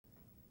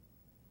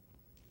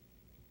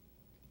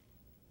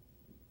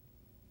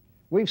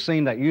We've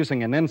seen that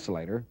using an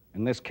insulator,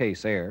 in this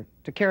case air,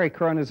 to carry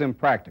current is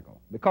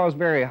impractical because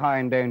very high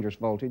and dangerous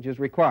voltage is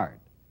required.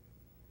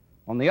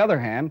 On the other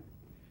hand,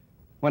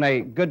 when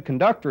a good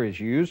conductor is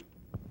used,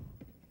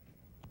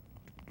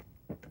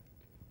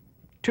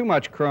 too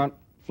much current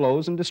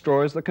flows and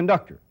destroys the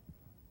conductor.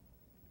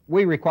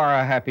 We require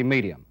a happy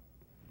medium,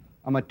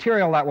 a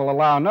material that will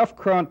allow enough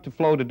current to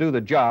flow to do the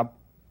job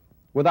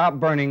without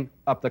burning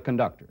up the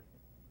conductor.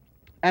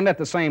 And at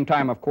the same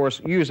time, of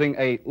course, using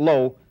a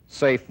low,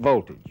 safe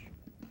voltage.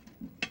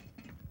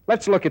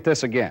 Let's look at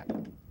this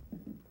again.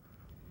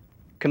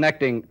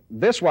 Connecting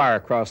this wire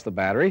across the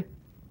battery,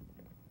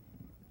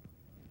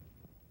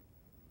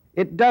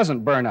 it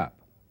doesn't burn up.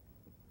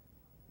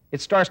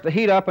 It starts to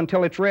heat up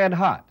until it's red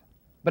hot,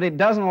 but it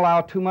doesn't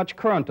allow too much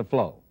current to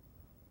flow.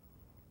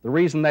 The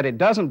reason that it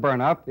doesn't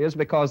burn up is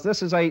because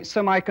this is a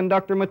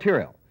semiconductor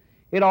material.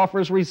 It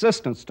offers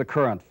resistance to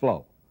current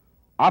flow,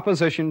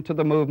 opposition to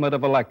the movement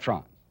of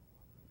electrons.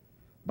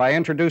 By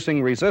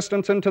introducing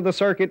resistance into the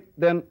circuit,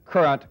 then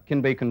current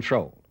can be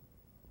controlled.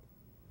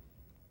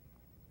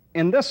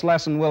 In this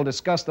lesson, we'll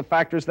discuss the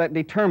factors that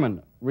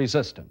determine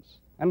resistance,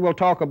 and we'll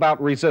talk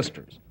about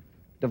resistors,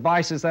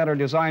 devices that are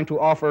designed to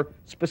offer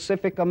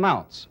specific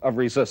amounts of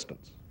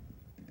resistance.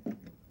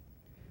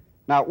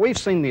 Now, we've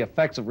seen the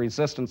effects of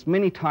resistance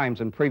many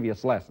times in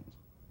previous lessons.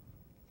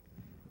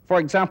 For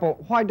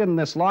example, why didn't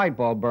this light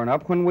bulb burn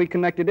up when we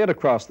connected it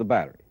across the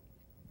battery?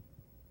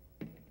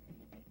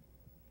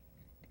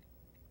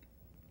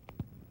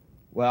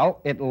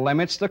 Well, it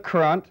limits the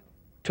current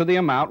to the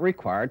amount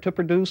required to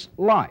produce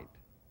light.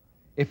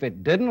 If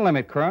it didn't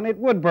limit current, it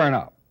would burn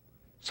up.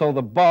 So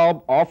the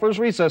bulb offers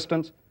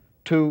resistance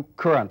to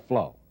current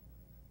flow.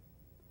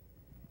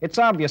 It's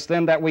obvious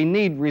then that we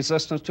need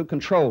resistance to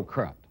control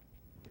current.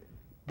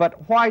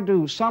 But why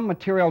do some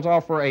materials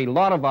offer a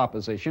lot of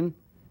opposition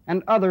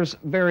and others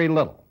very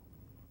little?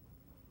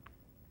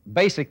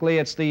 Basically,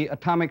 it's the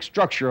atomic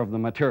structure of the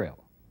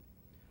material.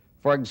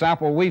 For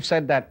example, we've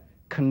said that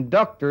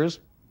conductors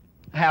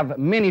have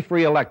many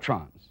free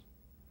electrons.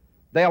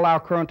 They allow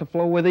current to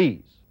flow with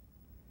ease.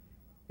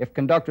 If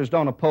conductors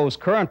don't oppose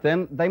current,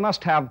 then they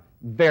must have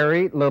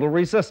very little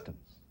resistance.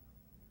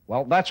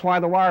 Well, that's why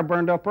the wire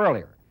burned up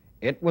earlier.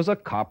 It was a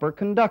copper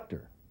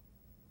conductor.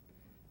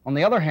 On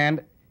the other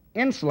hand,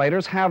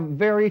 insulators have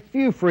very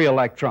few free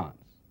electrons.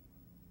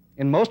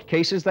 In most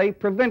cases, they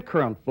prevent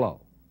current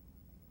flow.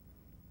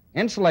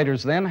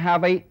 Insulators then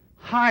have a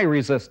high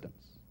resistance.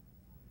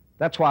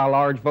 That's why a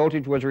large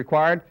voltage was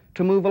required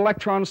to move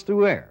electrons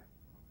through air.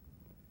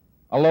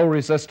 A low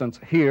resistance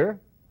here,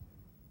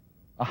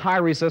 a high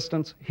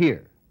resistance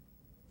here.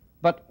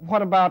 But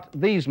what about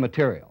these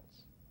materials?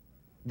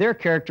 Their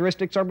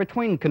characteristics are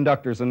between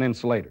conductors and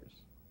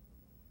insulators.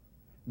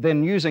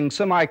 Then using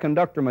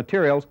semiconductor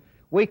materials,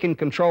 we can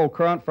control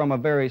current from a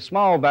very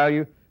small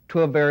value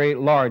to a very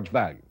large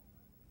value.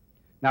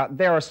 Now,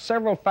 there are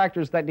several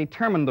factors that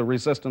determine the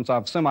resistance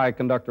of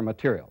semiconductor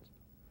materials,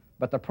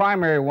 but the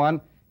primary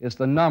one is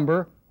the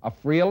number of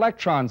free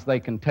electrons they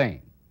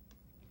contain.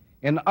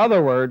 In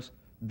other words,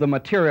 the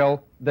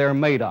material they're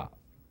made of.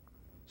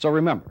 So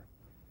remember,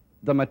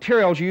 the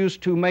materials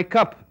used to make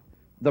up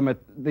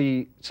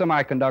the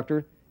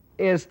semiconductor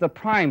is the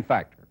prime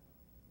factor.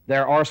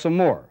 There are some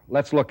more.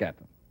 Let's look at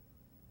them.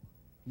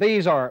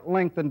 These are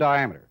length and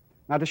diameter.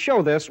 Now, to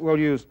show this, we'll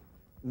use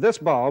this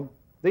bulb,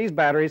 these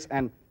batteries,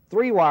 and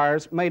 3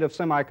 wires made of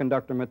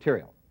semiconductor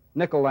material,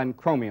 nickel and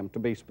chromium to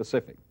be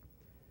specific.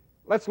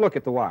 Let's look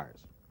at the wires.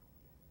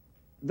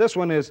 This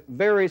one is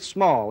very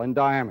small in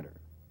diameter.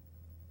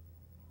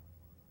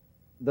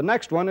 The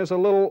next one is a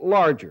little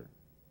larger,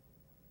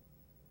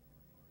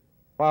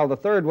 while the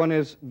third one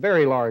is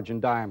very large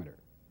in diameter.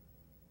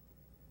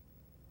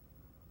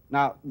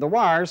 Now, the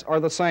wires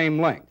are the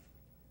same length.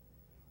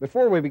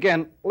 Before we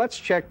begin, let's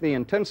check the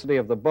intensity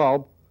of the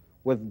bulb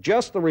with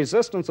just the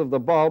resistance of the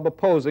bulb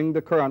opposing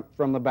the current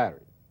from the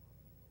battery.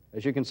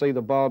 As you can see,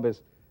 the bulb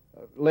is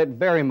lit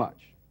very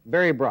much,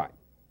 very bright.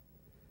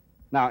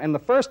 Now, in the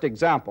first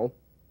example,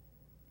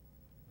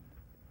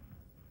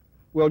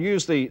 we'll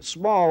use the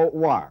small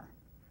wire,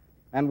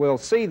 and we'll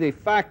see the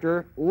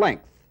factor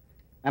length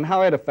and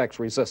how it affects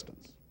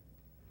resistance.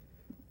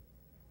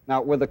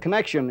 Now, with the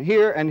connection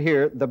here and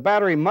here, the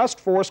battery must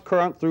force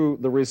current through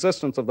the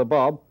resistance of the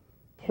bulb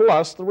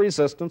plus the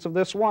resistance of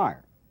this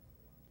wire.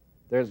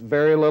 There's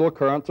very little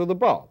current through the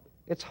bulb.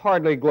 It's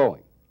hardly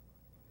glowing.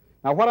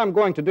 Now, what I'm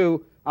going to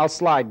do, I'll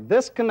slide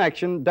this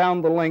connection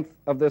down the length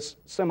of this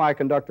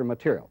semiconductor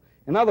material.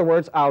 In other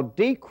words, I'll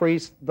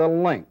decrease the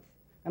length,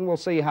 and we'll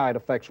see how it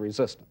affects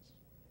resistance.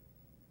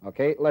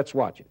 Okay, let's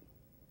watch it.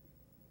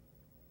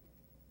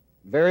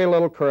 Very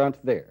little current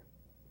there.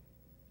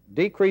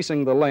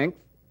 Decreasing the length,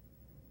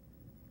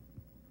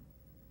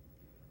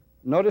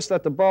 notice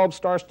that the bulb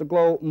starts to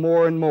glow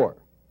more and more.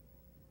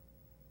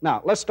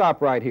 Now, let's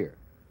stop right here.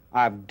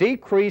 I've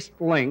decreased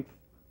length.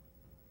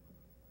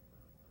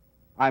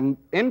 I've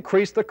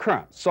increased the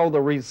current. So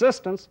the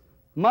resistance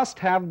must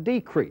have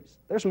decreased.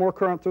 There's more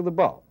current through the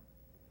bulb.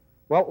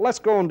 Well, let's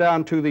go on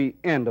down to the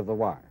end of the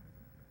wire.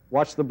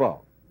 Watch the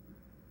bulb.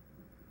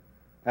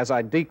 As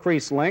I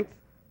decrease length,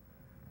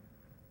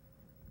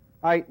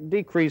 I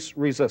decrease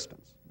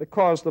resistance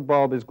because the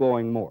bulb is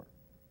glowing more.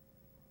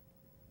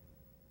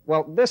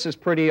 Well, this is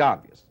pretty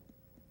obvious.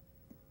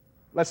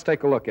 Let's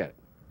take a look at it.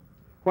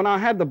 When I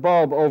had the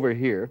bulb over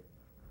here,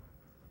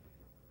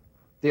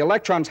 the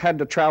electrons had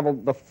to travel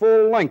the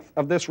full length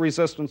of this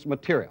resistance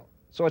material.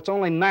 So it's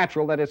only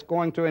natural that it's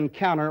going to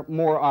encounter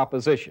more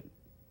opposition.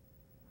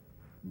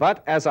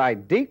 But as I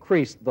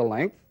decreased the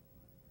length,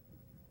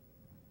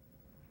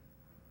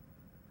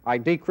 I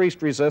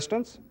decreased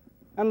resistance,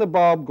 and the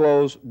bulb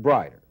glows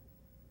brighter.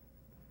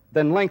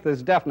 Then length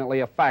is definitely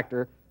a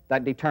factor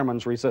that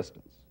determines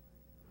resistance.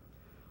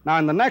 Now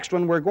in the next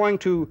one, we're going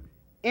to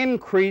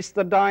increase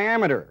the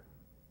diameter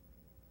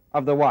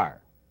of the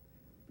wire.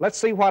 Let's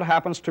see what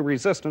happens to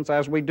resistance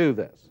as we do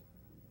this.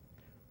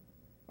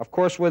 Of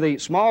course, with a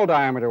small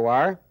diameter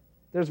wire,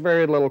 there's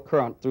very little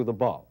current through the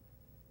bulb.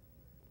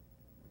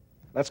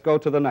 Let's go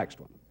to the next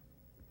one.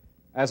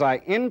 As I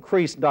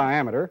increase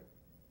diameter,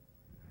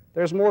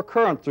 there's more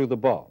current through the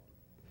bulb.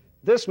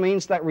 This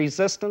means that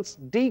resistance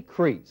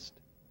decreased.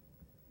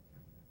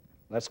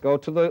 Let's go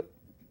to the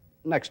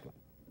next one.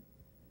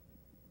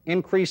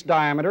 Increased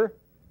diameter,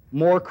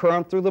 more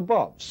current through the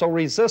bulb. So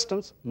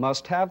resistance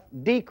must have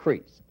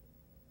decreased.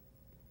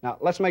 Now,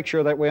 let's make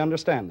sure that we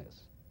understand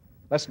this.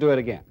 Let's do it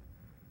again.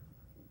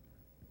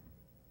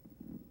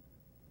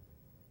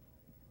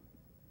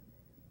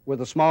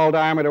 With a small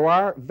diameter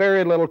wire,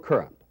 very little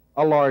current,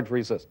 a large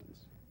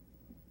resistance.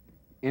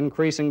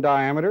 Increasing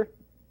diameter,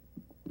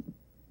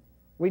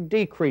 we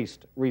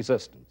decreased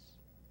resistance.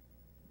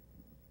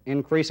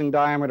 Increasing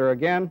diameter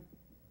again,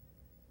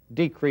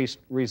 decreased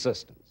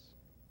resistance.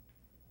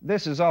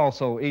 This is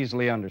also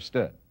easily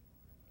understood.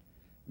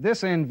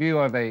 This in view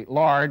of a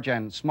large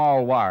and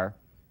small wire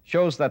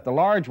shows that the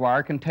large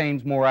wire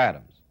contains more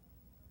atoms.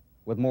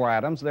 With more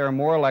atoms, there are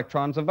more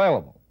electrons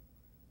available.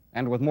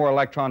 And with more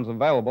electrons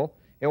available,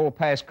 it will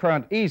pass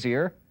current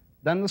easier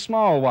than the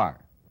small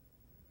wire.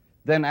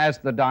 Then as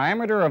the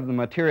diameter of the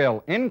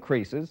material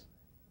increases,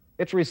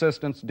 its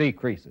resistance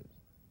decreases.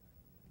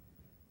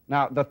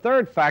 Now, the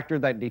third factor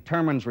that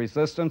determines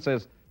resistance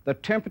is the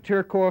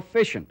temperature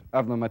coefficient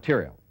of the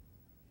material.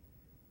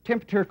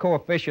 Temperature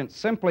coefficient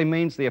simply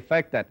means the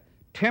effect that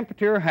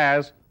temperature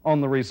has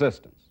on the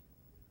resistance.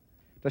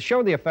 To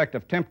show the effect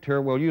of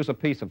temperature, we'll use a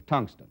piece of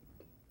tungsten.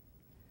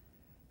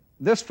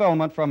 This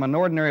filament from an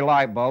ordinary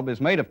light bulb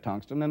is made of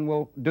tungsten and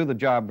will do the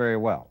job very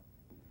well.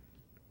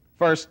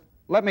 First,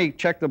 let me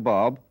check the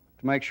bulb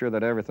to make sure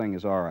that everything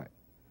is all right.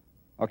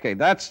 Okay,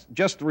 that's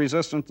just the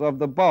resistance of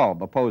the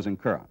bulb opposing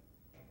current.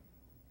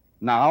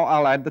 Now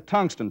I'll add the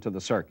tungsten to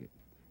the circuit.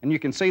 And you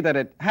can see that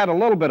it had a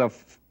little bit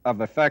of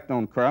effect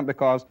on current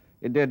because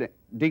it did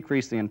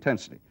decrease the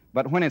intensity.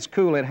 But when it's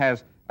cool, it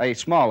has a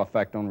small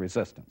effect on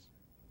resistance.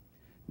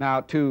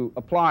 Now, to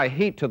apply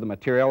heat to the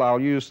material, I'll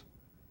use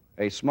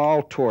a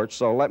small torch,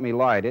 so let me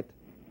light it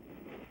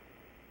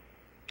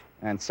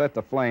and set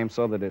the flame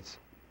so that it's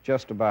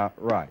just about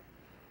right.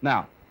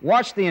 Now,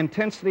 watch the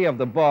intensity of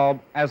the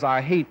bulb as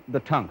I heat the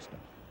tungsten.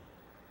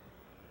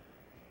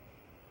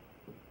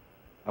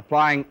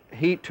 Applying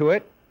heat to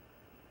it,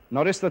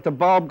 notice that the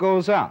bulb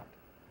goes out.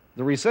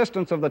 The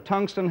resistance of the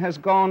tungsten has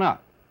gone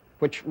up,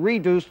 which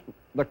reduced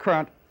the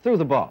current through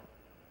the bulb.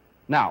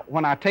 Now,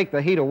 when I take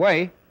the heat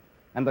away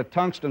and the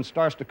tungsten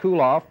starts to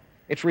cool off,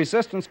 its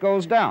resistance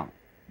goes down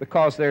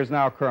because there's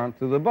now current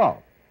through the bulb.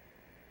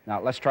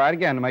 Now, let's try it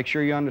again to make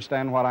sure you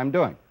understand what I'm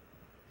doing.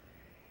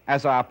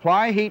 As I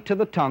apply heat to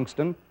the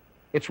tungsten,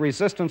 its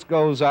resistance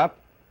goes up,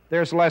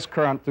 there's less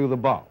current through the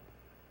bulb.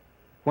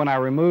 When I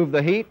remove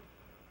the heat,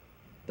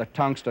 the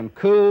tungsten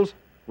cools,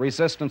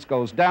 resistance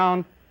goes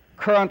down,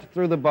 current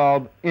through the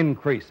bulb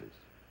increases.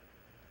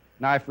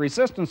 Now, if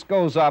resistance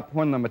goes up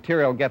when the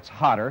material gets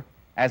hotter,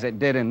 as it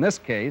did in this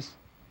case,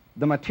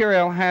 the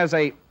material has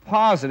a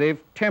positive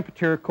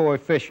temperature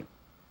coefficient.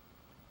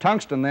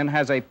 Tungsten then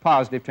has a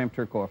positive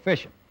temperature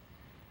coefficient.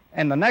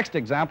 In the next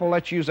example,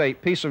 let's use a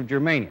piece of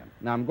germanium.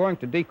 Now, I'm going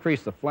to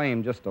decrease the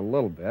flame just a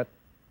little bit.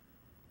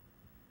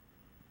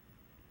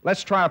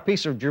 Let's try a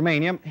piece of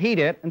germanium, heat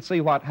it, and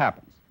see what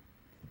happens.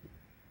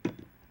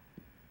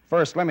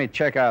 First, let me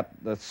check out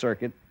the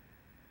circuit.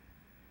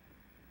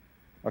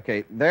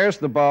 Okay, there's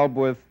the bulb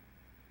without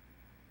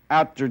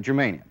the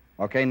germanium.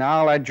 Okay, now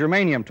I'll add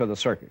germanium to the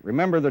circuit.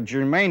 Remember, the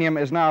germanium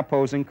is now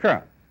opposing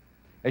current.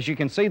 As you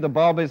can see, the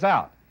bulb is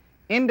out,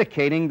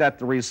 indicating that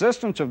the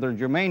resistance of the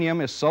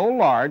germanium is so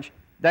large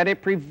that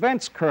it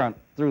prevents current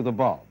through the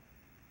bulb.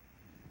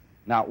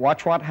 Now,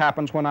 watch what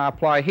happens when I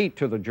apply heat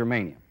to the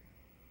germanium.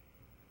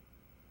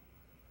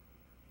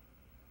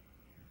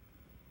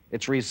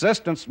 Its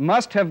resistance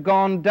must have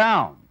gone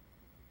down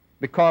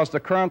because the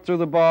current through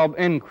the bulb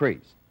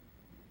increased.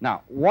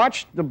 Now,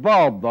 watch the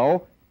bulb,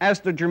 though, as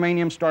the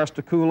germanium starts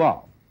to cool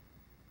off.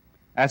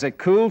 As it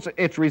cools,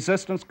 its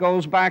resistance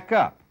goes back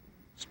up,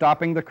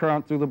 stopping the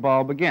current through the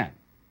bulb again.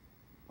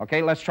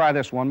 Okay, let's try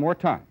this one more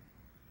time.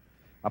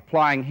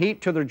 Applying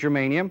heat to the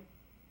germanium,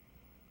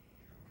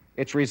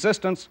 its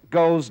resistance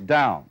goes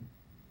down,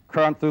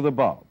 current through the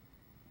bulb.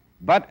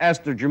 But as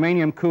the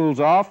germanium cools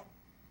off,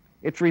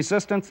 its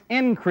resistance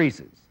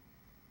increases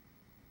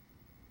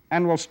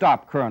and will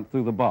stop current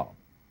through the bulb.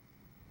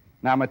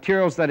 Now,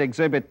 materials that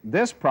exhibit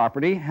this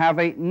property have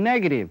a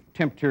negative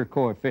temperature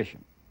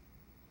coefficient.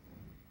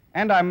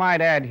 And I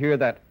might add here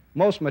that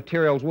most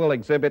materials will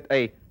exhibit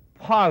a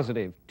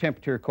positive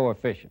temperature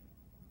coefficient.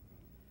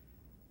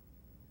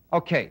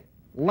 Okay,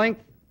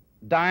 length,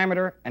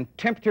 diameter, and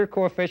temperature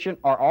coefficient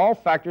are all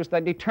factors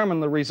that determine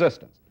the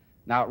resistance.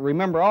 Now,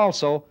 remember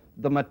also,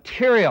 the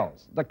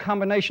materials, the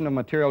combination of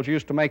materials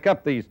used to make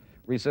up these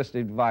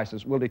resistive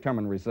devices will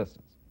determine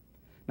resistance.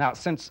 Now,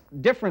 since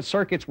different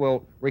circuits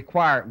will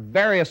require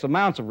various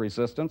amounts of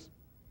resistance,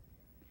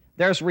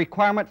 there's a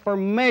requirement for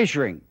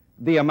measuring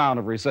the amount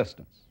of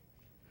resistance.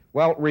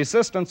 Well,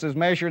 resistance is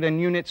measured in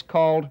units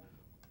called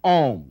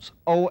ohms,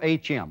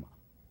 O-H-M,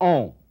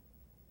 ohm.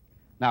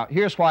 Now,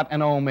 here's what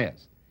an ohm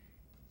is.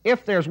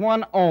 If there's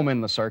 1 ohm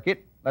in the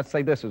circuit, let's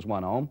say this is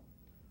 1 ohm,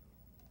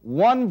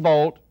 1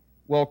 volt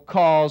will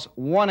cause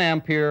 1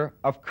 ampere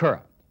of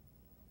current.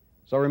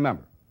 So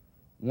remember,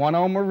 1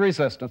 ohm of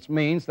resistance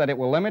means that it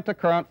will limit the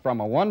current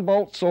from a 1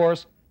 volt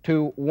source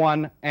to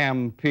 1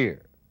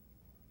 ampere.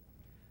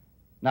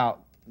 Now,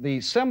 the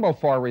symbol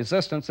for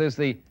resistance is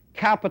the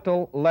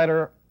capital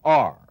letter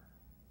R.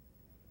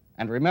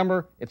 And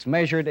remember, it's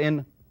measured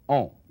in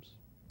ohms.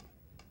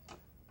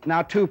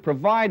 Now, to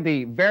provide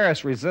the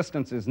various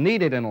resistances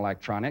needed in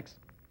electronics,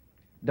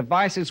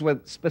 devices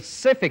with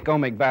specific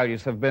ohmic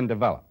values have been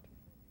developed.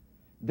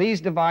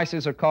 These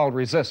devices are called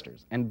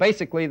resistors, and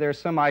basically they're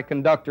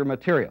semiconductor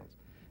materials.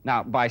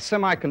 Now, by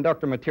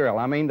semiconductor material,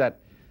 I mean that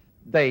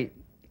they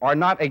are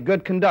not a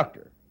good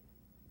conductor.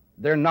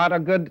 They're not a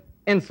good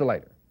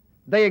insulator.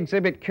 They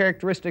exhibit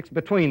characteristics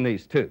between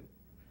these two.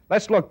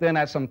 Let's look then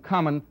at some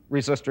common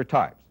resistor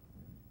types.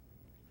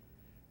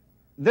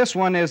 This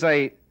one is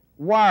a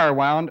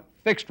wire-wound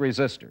fixed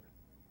resistor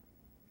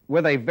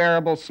with a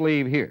variable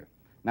sleeve here.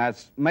 Now,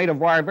 it's made of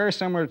wire very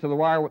similar to the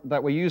wire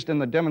that we used in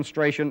the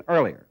demonstration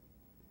earlier.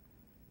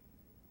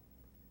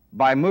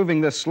 By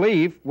moving this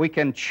sleeve, we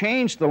can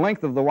change the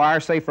length of the wire,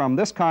 say from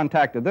this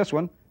contact to this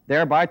one,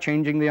 thereby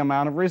changing the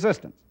amount of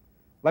resistance.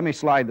 Let me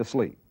slide the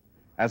sleeve.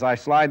 As I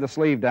slide the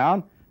sleeve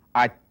down,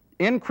 I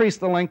increase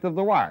the length of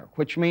the wire,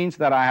 which means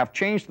that I have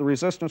changed the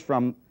resistance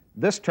from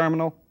this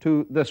terminal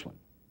to this one.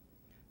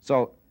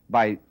 So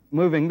by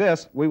moving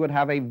this, we would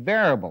have a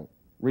variable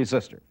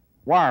resistor,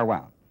 wire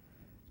wound.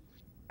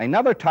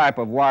 Another type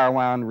of wire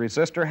wound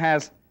resistor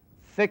has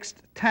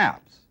fixed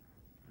taps.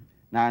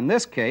 Now, in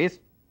this case,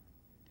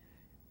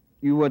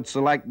 you would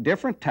select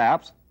different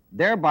taps,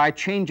 thereby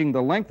changing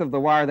the length of the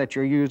wire that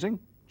you're using,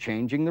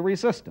 changing the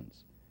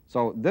resistance.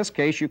 So in this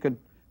case, you could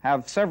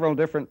have several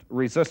different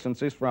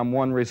resistances from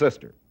one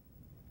resistor.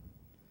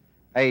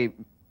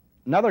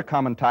 Another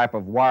common type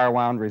of wire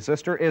wound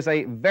resistor is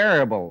a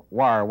variable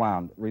wire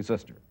wound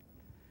resistor.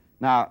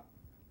 Now,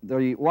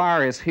 the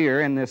wire is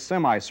here in this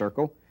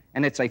semicircle,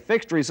 and it's a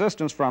fixed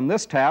resistance from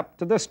this tap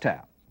to this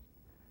tap.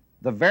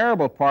 The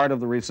variable part of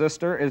the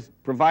resistor is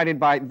provided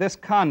by this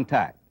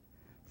contact.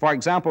 For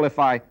example, if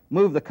I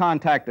move the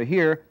contact to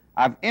here,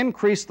 I've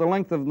increased the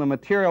length of the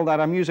material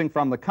that I'm using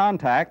from the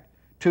contact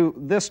to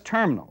this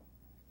terminal.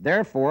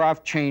 Therefore,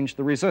 I've changed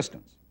the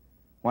resistance.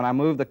 When I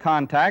move the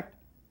contact,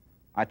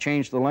 I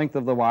change the length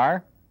of the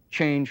wire,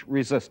 change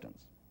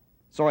resistance.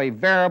 So a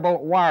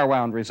variable wire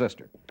wound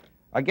resistor.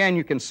 Again,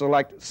 you can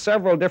select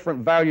several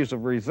different values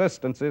of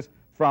resistances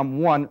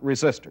from one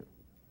resistor.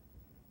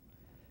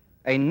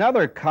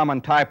 Another common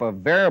type of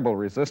variable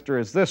resistor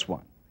is this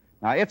one.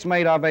 Now, it's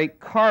made of a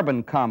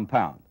carbon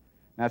compound.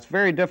 Now, it's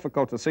very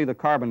difficult to see the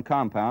carbon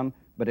compound,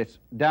 but it's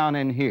down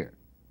in here.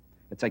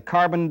 It's a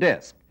carbon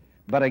disc.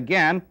 But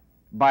again,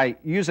 by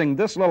using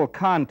this little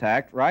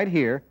contact right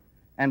here,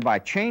 and by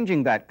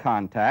changing that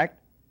contact,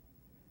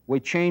 we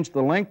change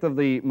the length of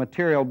the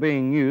material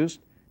being used,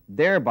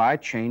 thereby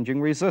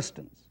changing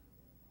resistance.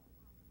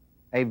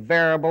 A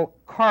variable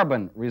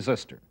carbon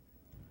resistor.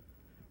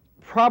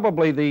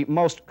 Probably the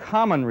most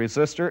common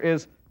resistor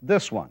is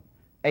this one,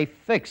 a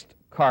fixed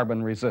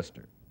carbon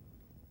resistor.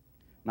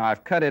 Now,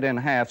 I've cut it in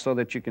half so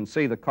that you can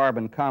see the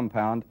carbon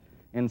compound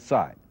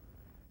inside.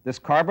 This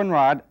carbon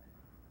rod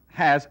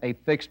has a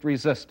fixed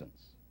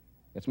resistance.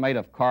 It's made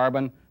of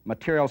carbon,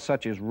 materials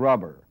such as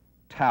rubber,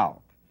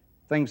 talc,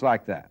 things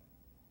like that.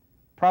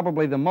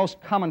 Probably the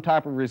most common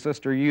type of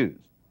resistor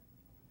used.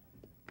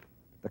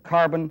 The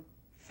carbon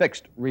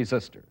fixed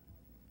resistor.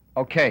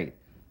 Okay,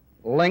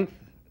 length,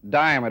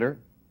 diameter,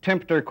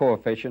 temperature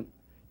coefficient,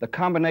 the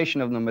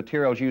combination of the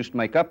materials used to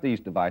make up these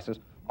devices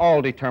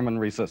all determine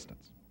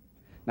resistance.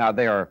 Now,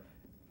 there are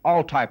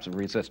all types of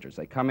resistors.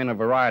 They come in a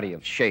variety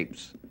of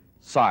shapes,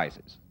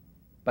 sizes,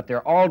 but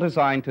they're all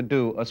designed to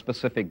do a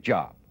specific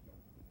job.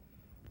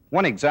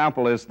 One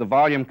example is the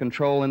volume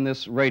control in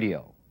this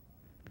radio.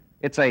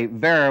 It's a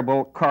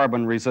variable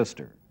carbon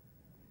resistor.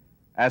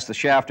 As the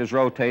shaft is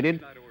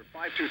rotated,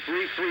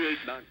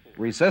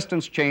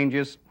 resistance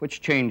changes,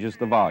 which changes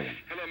the volume.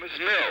 Hello, Miss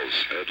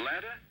Mills,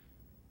 Atlanta?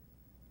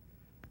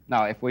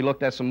 Now, if we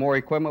looked at some more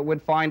equipment,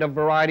 we'd find a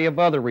variety of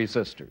other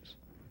resistors.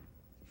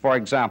 For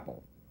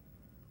example,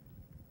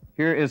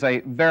 here is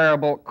a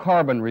variable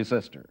carbon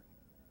resistor.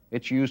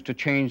 It's used to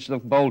change the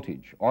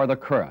voltage or the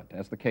current,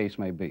 as the case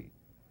may be.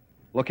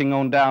 Looking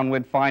on down,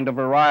 we'd find a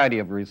variety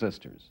of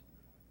resistors.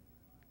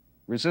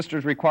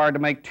 Resistors required to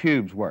make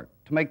tubes work,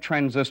 to make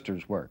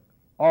transistors work,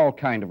 all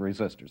kind of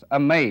resistors, a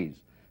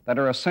maze that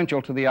are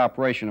essential to the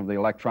operation of the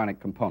electronic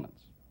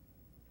components.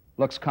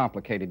 Looks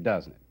complicated,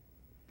 doesn't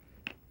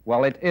it?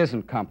 Well, it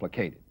isn't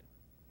complicated.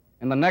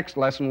 In the next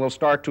lesson, we'll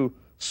start to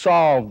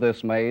solve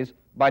this maze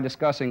by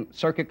discussing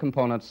circuit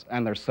components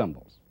and their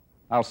symbols.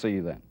 I'll see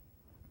you then.